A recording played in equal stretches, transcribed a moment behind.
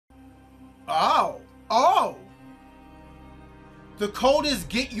Oh. Oh. The code is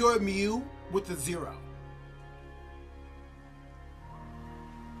get your Mew with the 0.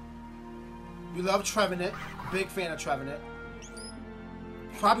 We love Trevenant. Big fan of Trevenant.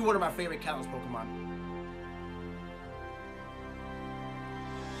 Probably one of my favorite Catalyst Pokemon.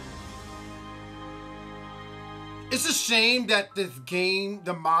 It's a shame that this game,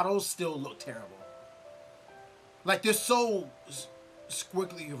 the models still look terrible. Like, they're so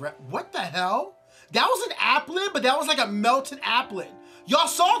squiggly. What the hell? That was an Applin, but that was like a melted Applin. Y'all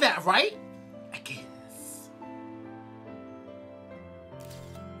saw that, right? I guess.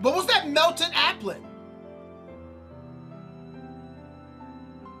 What was that melted Applin?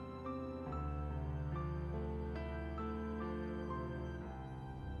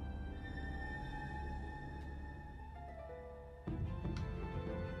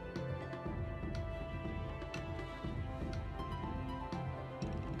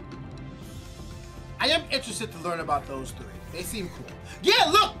 I am interested to learn about those three. They seem cool. Yeah,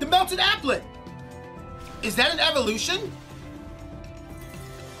 look, the melted Applin. Is that an evolution?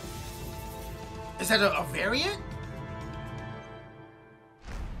 Is that a variant?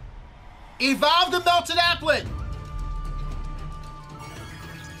 Evolve the melted Applin.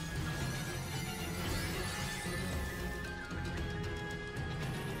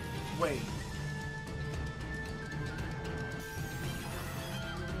 Wait.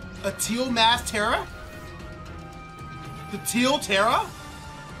 A teal mass Terra? The teal Terra?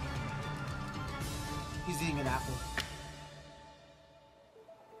 He's eating an apple.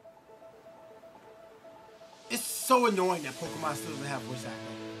 It's so annoying that Pokemon still doesn't have voice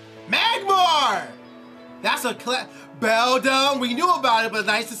acting. Magmar! That's a Beldum. We knew about it, but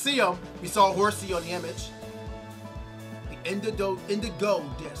nice to see him. We saw Horsey on the image. The Indigo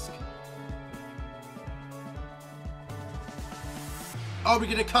disc. Oh, we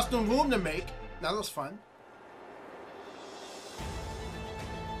get a custom room to make. That was fun.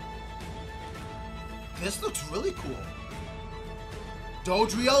 This looks really cool.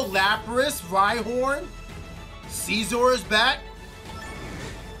 Dodrio, Lapras, Rhyhorn, Caesar is back.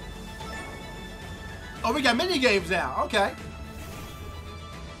 Oh, we got mini games now. Okay.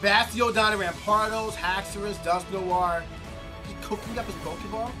 Bastiodon, Rampardos, Haxorus, Dusknoir. He's cooking up his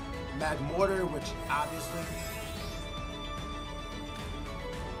Pokeball. Magmortar, which obviously.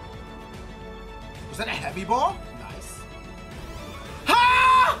 Was that a heavy ball? Nice.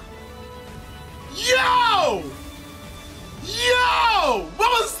 Ha! Yo! Yo!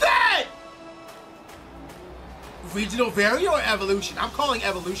 What was that? Regional variant or evolution? I'm calling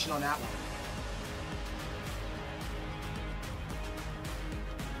evolution on that one.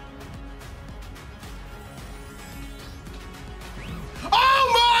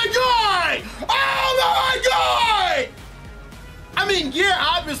 Oh my god! Oh my god! I mean, yeah,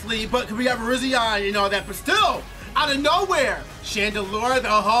 obviously, but we have Rizzion, you know that, but still, out of nowhere. Chandelure, the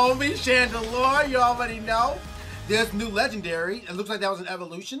homie, Chandelure, you already know. There's new legendary. It looks like that was an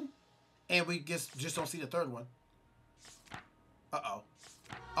evolution, and we just don't see the third one. Uh-oh.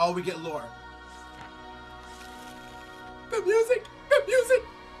 Oh, we get lore. The music, the music.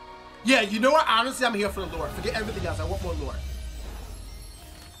 Yeah, you know what? Honestly, I'm here for the lore. Forget everything else. I want more lore.